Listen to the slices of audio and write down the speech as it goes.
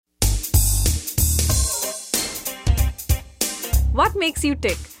What makes you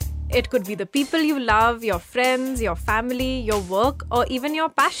tick? It could be the people you love, your friends, your family, your work, or even your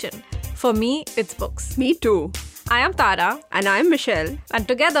passion. For me, it's books. Me too. I am Tara. And I'm Michelle. And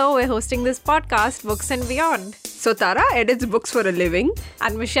together we're hosting this podcast, Books and Beyond. So Tara edits books for a living.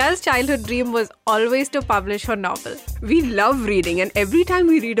 And Michelle's childhood dream was always to publish her novel. We love reading, and every time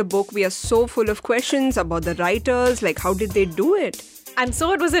we read a book, we are so full of questions about the writers, like how did they do it? And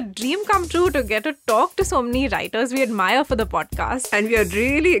so it was a dream come true to get to talk to so many writers we admire for the podcast. And we are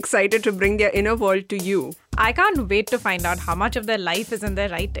really excited to bring their inner world to you. I can't wait to find out how much of their life is in their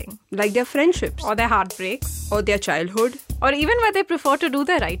writing. Like their friendships. Or their heartbreaks. Or their childhood. Or even where they prefer to do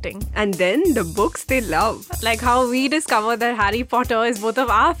their writing. And then the books they love. Like how we discovered that Harry Potter is both of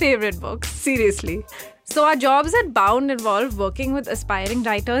our favorite books. Seriously. So our jobs at Bound involve working with aspiring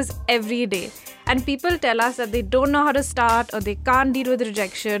writers every day. And people tell us that they don't know how to start, or they can't deal with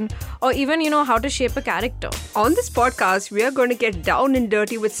rejection, or even, how to shape a character. On this podcast, we are going to get down and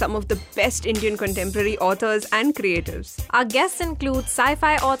dirty with some of the best Indian contemporary authors and creatives. Our guests include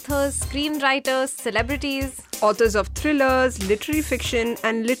sci-fi authors, screenwriters, celebrities, authors of thrillers, literary fiction,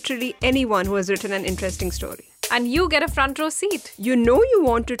 and literally anyone who has written an interesting story. And you get a front row seat. You know you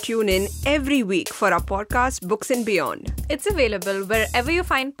want to tune in every week for our podcast, Books and Beyond. It's available wherever you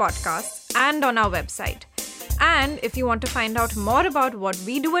find podcasts and on our website. And if you want to find out more about what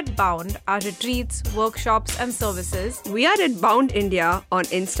we do at Bound, our retreats, workshops, and services, we are at Bound India on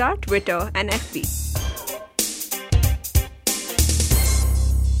Insta, Twitter, and FB.